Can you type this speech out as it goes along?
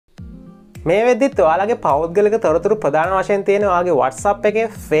මේ වෙද්දිත් ඔයාලගේ පෞද්ගලික තොරතුරු ප්‍රධාන වශයෙන් තියෙන ඔයාගේ WhatsApp එකේ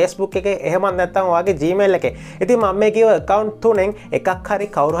Facebook එකේ එහෙම නැත්නම් ඔයාගේ Gmail එකේ. ඉතින් මම මේ කියව account තුනෙන් එකක් හරි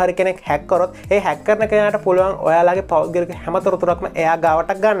කවුරු හරි කෙනෙක් hack කරොත් ඒ hack කරන කෙනාට පුළුවන් ඔයාලගේ පෞද්ගලික හැම තොරතුරක්ම එයා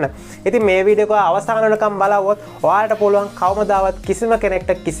ගාවට ගන්න. ඉතින් මේ වීඩියෝ එක අවසාන වෙනකම් බලවුවොත් ඔයාලට පුළුවන් කවමදාවත් කිසිම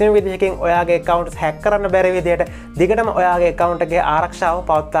කෙනෙක්ට කිසිම විදිහකින් ඔයාගේ account hack කරන්න බැරි විදිහට දිගටම ඔයාගේ account එකේ ආරක්ෂාව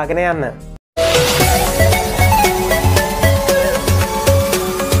පවත්වාගෙන යන්න.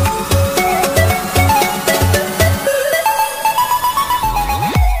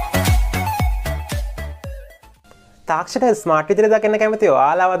 තාක්ෂණ ස්මාර්ට් විදිහට දකින්න කැමති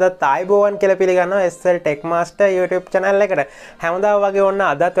ඔයාලවද ආයිබෝවන් කියලා පිළිගන්නවා SL Tech Master YouTube channel එකට. හැමදාම වගේ ඔන්න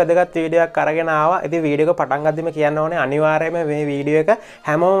අදත් වැදගත් වීඩියෝ එකක් අරගෙන ආවා. ඉතින් වීඩියෝ එක පටන් ගද්දිම කියන්න ඕනේ අනිවාර්යයෙන්ම මේ වීඩියෝ එක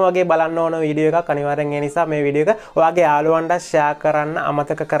හැමෝම වගේ බලන්න ඕන වීඩියෝ එකක්. අනිවාර්යෙන් ඒ නිසා මේ වීඩියෝ එක ඔයාගේ යාළුවන්ට share කරන්න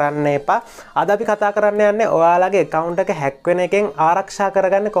අමතක කරන්න එපා. අද අපි කතා කරන්න යන්නේ ඔයාලගේ account එක hack වෙන එකෙන් ආරක්ෂා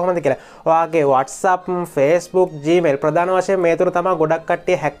කරගන්නේ කොහොමද කියලා. ඔයාගේ WhatsApp, Facebook, Gmail ප්‍රධාන වශයෙන් මේ තුන තමයි ගොඩක්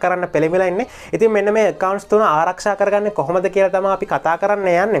කට්ටිය hack කරන්න පෙළඹිලා ඉන්නේ. ඉතින් මෙන්න මේ accounts තුන ආරක්ෂා කරගන්නේ කොහොමද කියලා තමයි අපි කතා කරන්න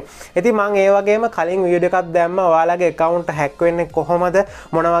යන්නේ. ඉතින් මම ඒ වගේම කලින් වීඩියෝ එකක් දැම්මා ඔයාලගේ account hack වෙන්නේ කොහොමද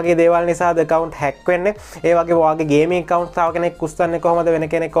මොන වගේ දේවල් නිසාද account hack වෙන්නේ. ඒ වගේ ඔයාගේ gaming account තව කෙනෙක් උස්සන්නේ කොහොමද වෙන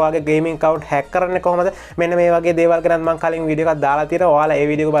කෙනෙක් ඔයාගේ gaming account hack කරන්නේ කොහොමද මෙන්න මේ වගේ දේවල් ගැන මම කලින් වීඩියෝ එකක් දාලා තියෙනවා. ඔයාලා ඒ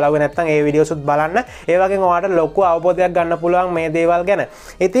වීඩියෝ එක බලුවේ නැත්නම් ඒ වීඩියෝස් උත් බලන්න. ඒ වගේම ඔයාලට ලොකු අවබෝධයක් ගන්න පුළුවන් මේ දේවල් ගැන.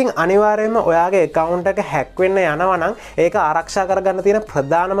 ඉතින් අනිවාර්යයෙන්ම ඔයාගේ account එක hack වෙන්න යනවා නම් ඒක ආරක්ෂා කරගන්න තියෙන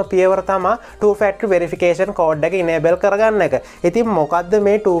ප්‍රධානම පියවර තමයි two factor verification code එක enable කරගන්න එක. ඉතින් මොකද්ද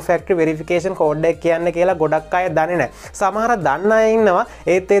මේ two factor verification code එක කියන්නේ කියලා ගොඩක් අය දන්නේ නැහැ. සමහර දන්න අය ඉන්නවා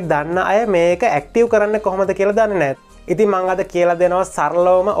ඒත් ඒ දන්න අය මේක active කරන්න කොහොමද කියලා දන්නේ නැහැ. ඉතින් මම අද කියලා දෙනවා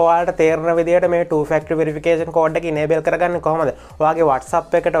සරලවම ඔයාලට තේරෙන විදිහට මේ two factor verification code එක enable කරගන්නේ කොහොමද? ඔයාගේ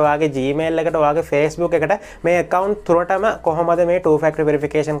WhatsApp එකට, ඔයාගේ Gmail එකට, ඔයාගේ Facebook එකට මේ account තුනටම කොහොමද මේ two factor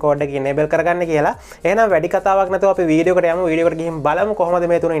verification code එක enable කරගන්නේ කියලා. එහෙනම් වැඩි කතාවක් නැතුව අපි වීඩියෝ එකට යමු. වීඩියෝ එකට ගිහින් බලමු කොහොමද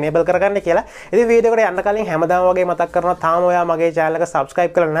මේ තුන enable කරගන්නේ කියලා. ඉතින් වීඩියෝ එකට යන්න කලින් හැමදාම වගේ මතක් කරනවා තාම ඔයා මගේ channel එක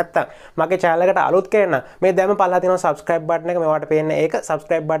subscribe කරලා නැත්නම් මගේ channel එකට අලුත් කෙනෙක් නම් මේ දැම්ම පල්ලා තියෙනවා subscribe button එක මෙවට පේන්නේ ඒක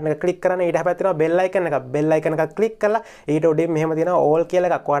subscribe button එක click කරන්න ඊට හැපැත්තේ තියෙනවා bell icon එක. bell icon එක click කරලා ඊට උඩින් මෙහෙම තියෙනවා all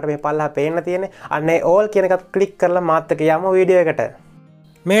කියලා එකක්. ඔයාලට මේ පල්ලෙහා පේන්න තියෙන්නේ. අන්න ඒ all කියන එකත් ක්ලික් කරලා මාත් එක්ක යමු වීඩියෝ එකට.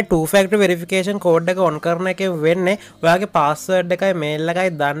 මේ two factor verification code එක on කරන එකෙන් වෙන්නේ ඔයාගේ password එකයි mail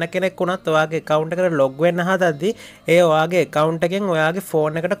එකයි දන්න කෙනෙක් වුණත් ඔයාගේ account එකට log වෙන්න හදද්දී ඒ ඔයාගේ account එකෙන් ඔයාගේ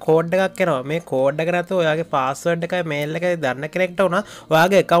phone එකට code එකක් එනවා. මේ code එක නැතුව ඔයාගේ password එකයි mail එකයි දන්න කෙනෙක්ට වුණා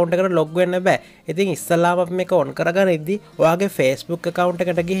ඔයාගේ account එකට log වෙන්න බෑ. ඉතින් ඉස්සල්ලාම අපි මේක on කරගෙන ඉද්දි ඔයාගේ Facebook account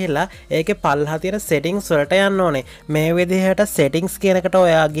එකට ගිහිල්ලා ඒකේ පල්ලෙහා තියෙන settings වලට යන්න ඕනේ. මේ විදිහට settings කියන එකට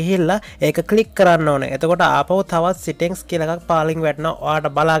ඔයා ගිහිල්ලා ඒක click කරන්න ඕනේ. එතකොට ආපහු තවත් settings කියලා එකක් පාලින් වැටෙනවා. ඔයාට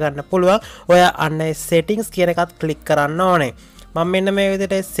බලා ගන්න පුළුවන්. ඔය අන්න settings කියන එකත් click කරන්න ඕනේ. මම මෙන්න මේ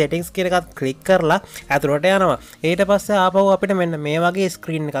විදිහට settings කියන එකත් click කරලා ඇතුළට යනවා. ඊට පස්සේ ආපහු අපිට මෙන්න මේ වගේ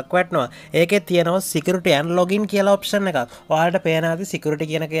screen එකක් වැටෙනවා. ඒකේ තියෙනවා security and login කියලා option එකක්. ඔයාලට පේනවාද security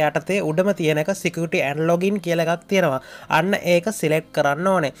කියන එක යටතේ උඩම තියෙන එක security and login කියලා එකක් තියෙනවා. අන්න ඒක select කරන්න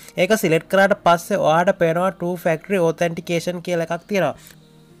ඕනේ. ඒක select කරාට පස්සේ ඔයාලට පේනවා two factor authentication කියලා එකක් තියෙනවා.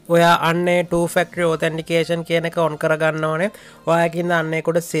 ඔයා අන්නේ two factor authentication කියන එක on කරගන්න ඕනේ. ඔයාකින්ද අන්න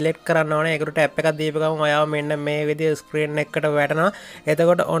ඒකට select කරන්න ඕනේ. ඒකට ටැප් එකක් දීපු ගමන් ඔයාව මෙන්න මේ විදිහේ screen එකකට වැටෙනවා.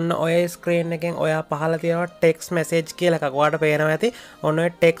 එතකොට ඔන්න ඔය screen එකෙන් ඔයා පහළ තියෙනවා text message කියලා එකක්. ඔයාට පේනවා ඇති. ඔන්න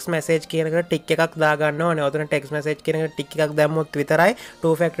ඔය text message කියන එකට tick එකක් දාගන්න ඕනේ. ඔතන text message කියන එකට tick එකක් දැම්මොත් විතරයි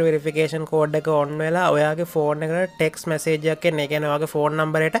two factor verification code එක on වෙලා ඔයාගේ phone එකට text message එකක් එන්නේ. ඒ කියන්නේ ඔයාගේ phone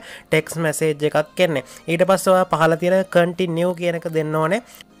number එකට text message එකක් එන්නේ. ඊට පස්සේ ඔයා පහළ තියෙන continue කියන එක දෙන්න ඕනේ.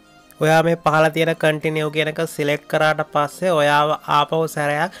 ඔයා මේ පහළ තියෙන continue කියන එක select කරාට පස්සේ ඔයාව ආපහු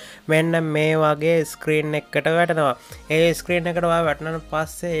සැරයක් මෙන්න මේ වගේ screen එකකට වැටෙනවා. ඒ screen එකට ඔයා වැටුණාට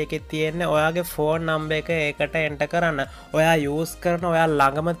පස්සේ ඒකේ තියෙන්නේ ඔයාගේ phone number එක ඒකට enter කරන්න. ඔයා use කරන ඔයා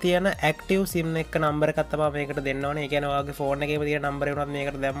ළඟම තියෙන active sim එක number එකක් තමයි මේකට දෙන්න ඕනේ. ඒ කියන්නේ ඔයාගේ phone එකේම තියෙන number එක උනත්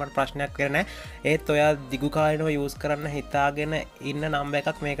මේකට දැම්මට ප්‍රශ්නයක් වෙන්නේ නැහැ. ඒත් ඔයා දිගු කාලිනව use කරන්න හිතාගෙන ඉන්න number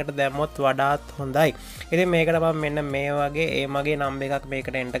එකක් මේකට දැම්මොත් වඩාත් හොඳයි. ඉතින් මේකට මම මෙන්න මේ වගේ ඒ මගේ number එකක්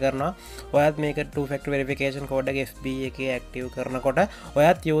මේකට enter කරනවා. ඔයත් මේක two factor verification code එක FB එකේ active කරනකොට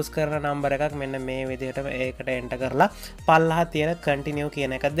ඔයත් use කරන number එකක් මෙන්න මේ විදිහට ඒකට enter කරලා පල්ලෙහා තියෙන continue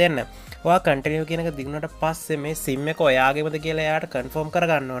කියන එක දෙන්න. ඔයා continue කියන එක දිනුනට පස්සේ මේ sim එක ඔයාගේමද කියලා එයාට confirm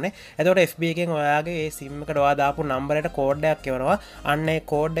කරගන්න ඕනේ. එතකොට FB එකෙන් ඔයාගේ ඒ sim එකට ඔයා දාපු number එකට code එකක් එවනවා. අන්න ඒ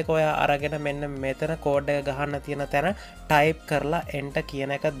code එක ඔයා අරගෙන මෙන්න මෙතන code එක ගහන්න තියෙන තැන type කරලා enter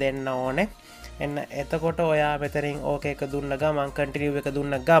කියන එක දෙන්න ඕනේ. එන්න එතකොට ඔයා මෙතනින් ඕක එක දුන්න ගමන් continue එක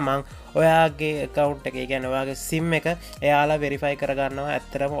දුන්න ගමන් නම් ඔයාගේ account එක කියන්නේ ඔයාගේ SIM එක එයාලා verify කරගන්නවා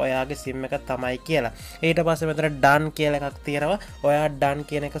ඇත්තටම ඔයාගේ SIM එක තමයි කියලා. ඊට පස්සේ මෙතන done කියලා එකක් තියෙනවා. ඔයා done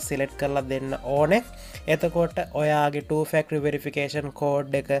කියන එක select කරලා දෙන්න ඕනේ. එතකොට ඔයාගේ two factor verification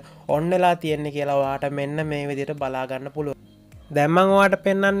code එක on වෙලා තියෙන්නේ කියලා ඔයාට මෙන්න මේ විදිහට බලා ගන්න පුළුවන්. දැන් මම ඔයාලට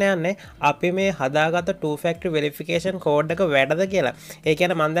පෙන්වන්න යන්නේ අපි මේ හදාගත්ත two factor verification code එක වැඩද කියලා. ඒ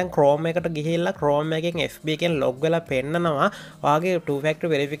කියන්නේ මම දැන් Chrome එකට ගිහිල්ලා Chrome එකෙන් FB එකෙන් log වෙලා පෙන්නනවා ඔයාගේ two factor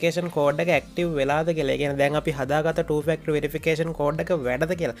verification code එක active වෙලාද කියලා. ඒ කියන්නේ දැන් අපි හදාගත්ත two factor verification code එක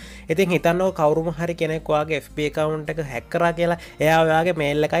වැඩද කියලා. ඉතින් හිතන්නකො කවුරුම හරි කෙනෙක් ඔයාගේ FB account එක hack කරා කියලා. එයා ඔයාගේ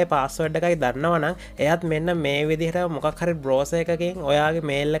mail එකයි password එකයි දන්නවනම් එයාත් මෙන්න මේ විදිහට මොකක් හරි browser එකකින් ඔයාගේ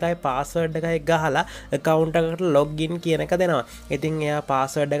mail එකයි password එකයි ගහලා account එකට login කියන එක දෙනවා. ඉතින් එයා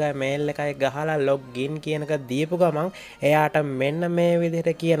password එකයි mail එකයි ගහලා login කියන එක දීපු ගමන් එයාට මෙන්න මේ විදිහට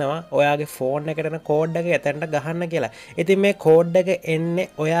කියනවා ඔයාගේ phone එකට එන code එක එතනට ගහන්න කියලා. ඉතින් මේ code එක එන්නේ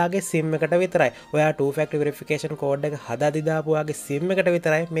ඔයාගේ SIM එකට විතරයි. ඔයා two factor verification code එක හදාදී දාපු ඔයාගේ SIM එකට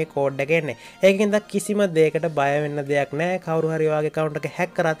විතරයි මේ code එක එන්නේ. ඒකින්ද කිසිම දෙයකට බය වෙන්න දෙයක් නැහැ. කවුරු හරි ඔයාගේ account එක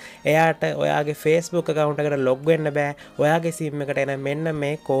hack කරත් එයාට ඔයාගේ Facebook account එකට log වෙන්න බෑ. ඔයාගේ SIM එකට එන මෙන්න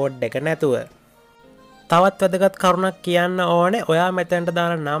මේ code එක නැතුව. තවත් වැදගත් කරුණක් කියන්න ඕනේ ඔයා මෙතනට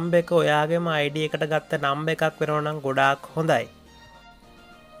දාන නම්බර් එක ඔයාගේම ID එකට ගත්ත නම්බර් එකක් වෙනවා නම් ගොඩාක් හොඳයි.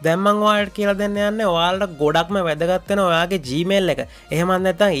 දැන් මම ඔයාලට කියලා දෙන්න යන්නේ ඔයාලට ගොඩක්ම වැදගත් වෙන ඔයාගේ Gmail එක. එහෙම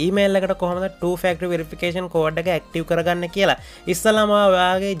නැත්නම් email එකට කොහොමද two factor verification code එක active කරගන්න කියලා. ඉස්සෙල්ලාම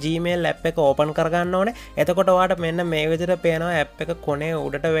ඔයාගේ Gmail app එක open කරගන්න ඕනේ. එතකොට ඔයාට මෙන්න මේ විදිහට පේනවා app එක කොනේ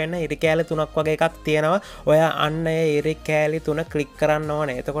උඩට වෙන්න ඉරි කෑලි තුනක් වගේ එකක් තියෙනවා. ඔයා අන්න ඒ ඉරි කෑලි තුන click කරන්න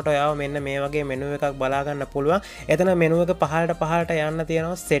ඕනේ. එතකොට ඔයාව මෙන්න මේ වගේ menu එකක් බලා ගන්න පුළුවන්. එතන menu එක පහළට යන්න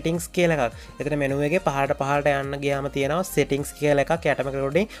තියෙනවා settings කියලා එකක්. එතන menu එකේ පහළට යන්න ගියාම තියෙනවා settings කියලා එකක් යටම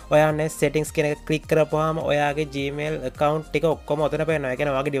කරලා ඔයානේ settings කියන එක click කරපුවාම ඔයාගේ Gmail account ටික ඔක්කොම ඔතන පේනවා. ඒ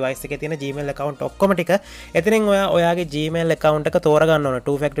කියන්නේ ඔයාගේ device එකේ තියෙන Gmail account ඔක්කොම ටික එතනින් ඔයාගේ Gmail account එක තෝරගන්න ඕන.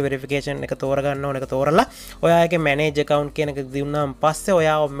 two factor verification එක තෝරගන්න ඕන. ඒක තෝරලා ඔයාගේ manage account කියන එක දුන්නාම පස්සේ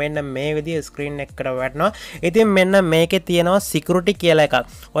ඔයාව මෙන්න මේ විදිහේ screen එකකට වැටෙනවා. ඉතින් මෙන්න මේකේ තියෙනවා security කියලා එකක්.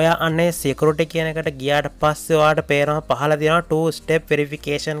 ඔයා අන්නේ security කියන එකට ගියාට පස්සේ ඔයාට පේනවා පහළ තියෙනවා two step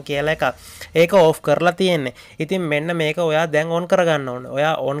verification කියලා එකක්. ඒක off කරලා තියෙන්නේ. ඉතින් මෙන්න මේක ඔයා දැන් on කරගන්න ඕන.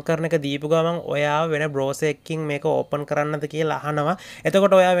 ඔයා on කරන එක දීපු ගමන් ඔයා වෙන browser එකකින් මේක open කරන්නද කියලා අහනවා.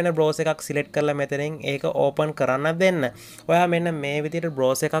 එතකොට ඔයා වෙන browser එකක් select කරලා මෙතනින් ඒක open කරන්න දෙන්න. ඔයා මෙන්න මේ විදිහට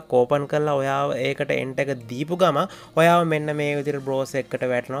browser එකක් open කරලා ඔයාව ඒකට enter එක දීපු ගමන් ඔයාව මෙන්න මේ විදිහට browser එකකට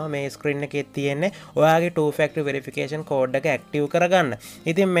වැටෙනවා. මේ screen එකේ තියෙන්නේ ඔයාගේ two factor verification code එක active කරගන්න.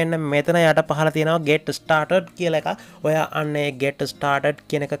 ඉතින් මෙන්න මෙතන යට පහළ තියෙනවා get started කියලා එකක්. ඔයා අන්න ඒ get started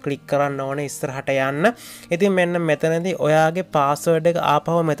කියන එක click කරන්න ඕනේ ඉස්සරහට යන්න. ඉතින් මෙන්න මෙතනදී ඔයාගේ password එක ආපහු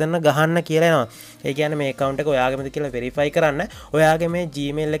මෙතන ගහන්න කියලා එනවා. ඒ කියන්නේ මේ account එක ඔයාගේමද කියලා verify කරන්න ඔයාගේ මේ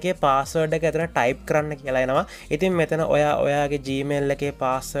Gmail එකේ password එක එතන type කරන්න කියලා එනවා. ඉතින් මෙතන ඔයාගේ Gmail එකේ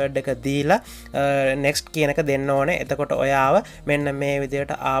password එක දීලා next කියන එක දෙන්න ඕනේ. එතකොට ඔයාව මෙන්න මේ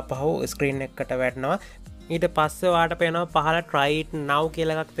විදිහට ආපහු screen එකකට වැටෙනවා. ඊට පස්සේ ඔයාට පේනවා පහළ try it now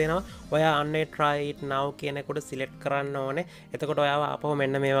කියලා එකක් තියෙනවා. ඔයා අන්නේ try it now කියන එකට select කරන්න ඕනේ. එතකොට ඔයාව ආපහු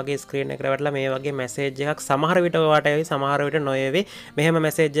මෙන්න මේ වගේ screen එකකට වැටලා මේ වගේ message එකක් සමහර විට ඔයාට එවි සමහර විට නොයවි. මෙහෙම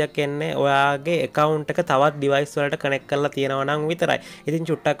message එකක් එන්නේ ඔයාගේ account එක තවත් device වලට connect කරලා තියෙනවා නම් විතරයි.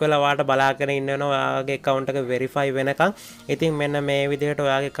 ඉතින් චුට්ටක් වෙලා ඔයාට බලාගෙන ඉන්න වෙනවා ඔයාගේ account එක verify වෙනකන්. ඉතින් මෙන්න මේ විදිහට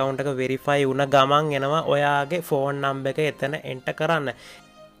ඔයාගේ account එක verify වුණ ගමන් එනවා ඔයාගේ phone number එක එතන enter කරන්න.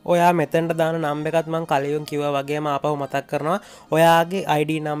 ඔයා මෙතෙන්ට දාන නම්බර් එකත් මම කලින් කිව්වා වගේම ආපහු මතක් කරනවා. ඔයාගේ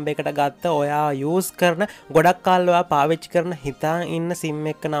ID නම්බර් එකට ගත්ත ඔයා යූස් කරන ගොඩක් කාල ඔයා පාවිච්චි කරන හිතාන් ඉන්න SIM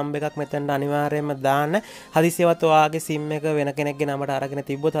එක නම්බර් එකක් මෙතෙන්ට අනිවාර්යයෙන්ම දාන්න. හදිසියවත් ඔයාගේ SIM එක වෙන කෙනෙක්ගේ නමට අරගෙන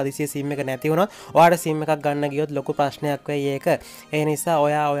තිබ්බොත් හදිසිය SIM එක නැති වුණොත් ඔයාට SIM එකක් ගන්න ගියොත් ලොකු ප්‍රශ්නයක් වෙයි ඒක. ඒ නිසා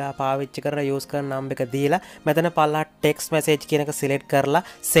ඔයා පාවිච්චි කරන යූස් කරන නම්බර් එක දීලා මෙතන පල්ලා text message කියන එක select කරලා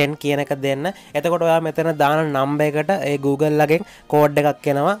send කියන එක දෙන්න. එතකොට ඔයා මෙතන දාන නම්බර් එකට ඒ Google ලගෙන් කෝඩ්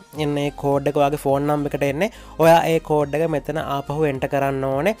එකක් එනවා. එන්නේ කෝඩ් එක ඔයාගේ ෆෝන් නම්බර් එකට එන්නේ. ඔයා ඒ කෝඩ් එක මෙතන ආපහු එන්ටර් කරන්න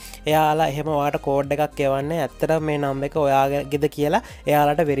ඕනේ. එයාලා එහෙම ඔයාට කෝඩ් එකක් එවන්නේ ඇත්තටම මේ නම්බර් එක ඔයාගේද කියලා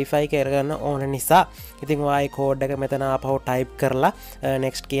එයාලට වෙරිෆයි කරගන්න ඕන නිසා. ඉතින් ඔයා ඒ කෝඩ් එක මෙතන ආපහු ටයිප් කරලා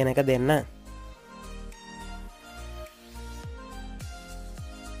next කියන එක දෙන්න.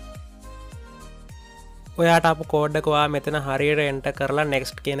 ඔයාට අප කෝඩ් එක ඔයා මෙතන හරියට එන්ටර් කරලා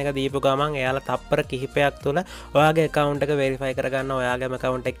next කියන එක දීපු ගමන් එයාලා තප්පර කිහිපයක් තුල ඔයාගේ account එක verify කරගන්න ඔයාගේම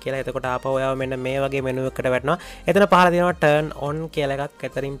account එක කියලා. එතකොට ආපහු ඔයාව මෙන්න මේ වගේ menu එකකට වැටෙනවා. එතන පහළ තියෙනවා turn on කියලා එකක්.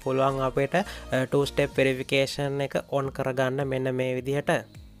 එතනින් පුළුවන් අපිට two step verification එක on කරගන්න මෙන්න මේ විදිහට.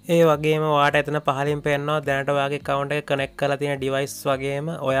 ඒ වගේම ඔයාට එතන පහලින් පේනවා දැනට ඔයාගේ account එක connect කරලා තියෙන device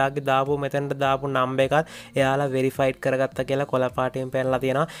වගේම ඔයාගේ දාපු මෙතනට දාපු number එකත් එයාලා verified කරගත්තා කියලා කොළ පාටින් පෙන්නලා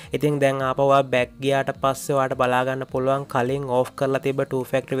තියෙනවා. ඉතින් දැන් ආපහු ඔයා back ගියාට පස්සේ ඔයාට බලා ගන්න පුළුවන් කලින් off කරලා තිබ්බ two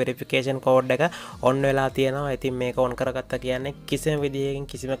factor verification code එක on වෙලා තියෙනවා. ඉතින් මේක on කරගත්තා කියන්නේ කිසිම විදියකින්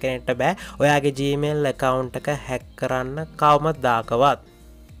කිසිම කෙනෙක්ට බෑ ඔයාගේ Gmail account එක hack කරන්න කවමදාකවත්.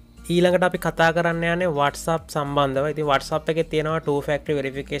 ඊළඟට අපි කතා කරන්න යන්නේ WhatsApp සම්බන්ධව. ඉතින් WhatsApp එකේ තියෙනවා two factor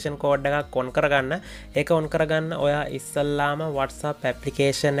verification code එකක් on කරගන්න. ඒක on කරගන්න ඔයා ඉස්සල්ලාම WhatsApp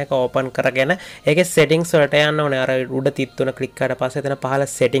application එක open කරගෙන ඒකේ settings වලට යන්න ඕනේ. අර උඩ තිත් තුන click කරලා පස්සේ එතන පහළ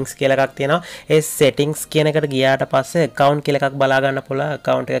settings කියලා එකක් තියෙනවා. ඒ settings කියන එකට ගියාට පස්සේ account කියලා එකක් බලා ගන්න පුළුවන්.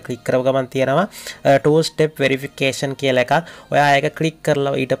 account එක click කරව ගමන් තියෙනවා two step verification කියලා එකක්. ඔයා ඒක click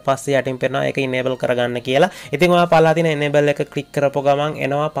කරලා ඊට පස්සේ යටින් පෙන්නනවා ඒක enable කරගන්න කියලා. ඉතින් ඔයා පල්ලා තියෙන enable එක click කරපුව ගමන්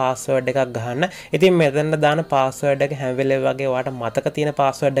එනවා password එකක් ගහන්න. ඉතින් මෙතන දාන password එක හැම වෙලේම වගේ ඔයාට මතක තියෙන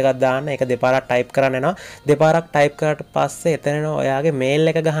password එකක් දාන්න. ඒක දෙපාරක් type කරන්න එනවා. දෙපාරක් type කරාට පස්සේ එතන එනවා ඔයාගේ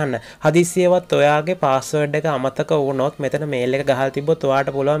mail එක ගහන්න. හදිසියෙවත් ඔයාගේ password එක අමතක වුණොත් මෙතන mail එක ගහලා තිබ්බොත්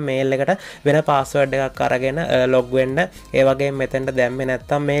ඔයාට පුළුවන් mail එකට වෙන password එකක් අරගෙන log වෙන්න. ඒ වගේම මෙතනට දැම්මේ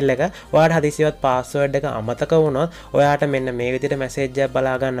නැත්තම් mail එක ඔයාට හදිසියෙවත් password එක අමතක වුණොත් ඔයාට මෙන්න මේ විදිහට message එකක්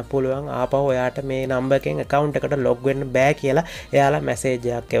බලා ගන්න පුළුවන්. ආපහු ඔයාට මේ number එකෙන් account එකට log වෙන්න බෑ කියලා එයාලා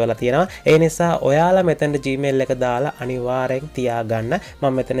message එකක් එවලා තියෙනවා. ඒ නිසා ඔයාලා මෙතන Gmail එක දාලා අනිවාර්යෙන් තියාගන්න.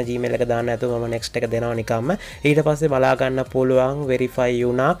 මම මෙතන Gmail එක දාන්න නැතුව මම next එක දෙනවා නිකම්ම. ඊට පස්සේ බලා ගන්න පුළුවන් verify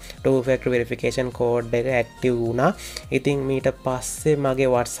වුණා. two factor verification code එක active වුණා. ඉතින් ඊට පස්සේ මගේ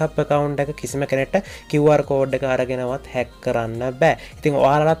WhatsApp account එක කිසිම කෙනෙක්ට QR code එක අරගෙනවත් hack කරන්න බෑ. ඉතින්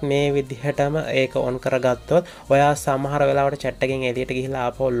ඔයාලටත් මේ විදිහටම ඒක on කරගත්තොත් ඔයා සමහර වෙලාවට chat එකෙන් එළියට ගිහිල්ලා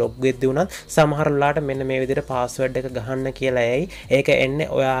ආපහු log වෙද්දී උනත් සමහර වෙලාවට මෙන්න මේ විදිහට password එක ගහන්න කියලා එයි. ඒක එන්නේ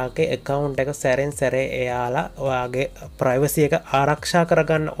ඔයාගේ account එක සැරෙන් සැරේ එයාලා ඔයාගේ privacy එක ආරක්ෂා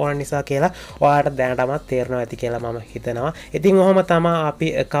කරගන්න ඕන නිසා කියලා ඔයාලට දැනටමත් තේරෙනවා ඇති කියලා මම හිතනවා. ඉතින් ඔහොම තමයි අපි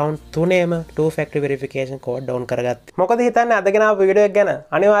account තුනේම two factor verification code down කරගත්තේ. මොකද හිතන්නේ අදගෙන ආපු වීඩියෝ එක ගැන?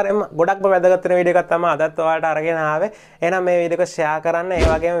 අනිවාර්යයෙන්ම ගොඩක්ම වැදගත් වෙන වීඩියෝ එකක් තමයි අදත් ඔයාලට අරගෙන ආවේ. එහෙනම් මේ වීඩියෝ එක share කරන්න. ඒ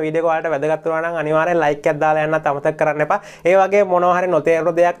වගේම වීඩියෝ එක ඔයාලට වැදගත් වුණා නම් අනිවාර්යෙන් like එකක් දාලා යන්නත් අමතක කරන්න එපා. ඒ වගේම මොනවා හරි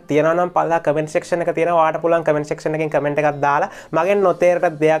නොතේරුණු දෙයක් තියෙනවා නම් පල්ලා comment section එක තියෙනවා. ඔයාලට පුළුවන් comment section එකෙන් comment එකක් දාලා මගෙන්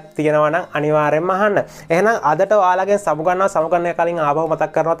නොතේරෙන දෙයක් තියෙනවා නම් අනිවාර්යෙන්ම අහන්න. එහෙනම් අදට ඔයාලගෙන් සමුගන්න කලින් ආපහු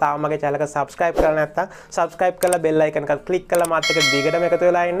මතක් කරනවා තාම මගේ channel එක subscribe කරලා නැත්නම් subscribe කරලා bell icon එක click කරලා මාත් එක්ක දිගටම එකතු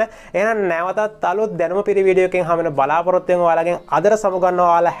වෙලා ඉන්න. එහෙනම් නැවතත් අලුත් දැනුම පිරි වීඩියෝ එකකින් හැමෝම බලාපොරොත්තු වෙන ඔයාලගෙන් අදට සමුගන්නවා.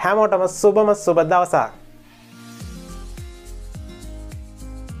 ඔයාලා හැමෝටම සුබම සුබ දවසක්.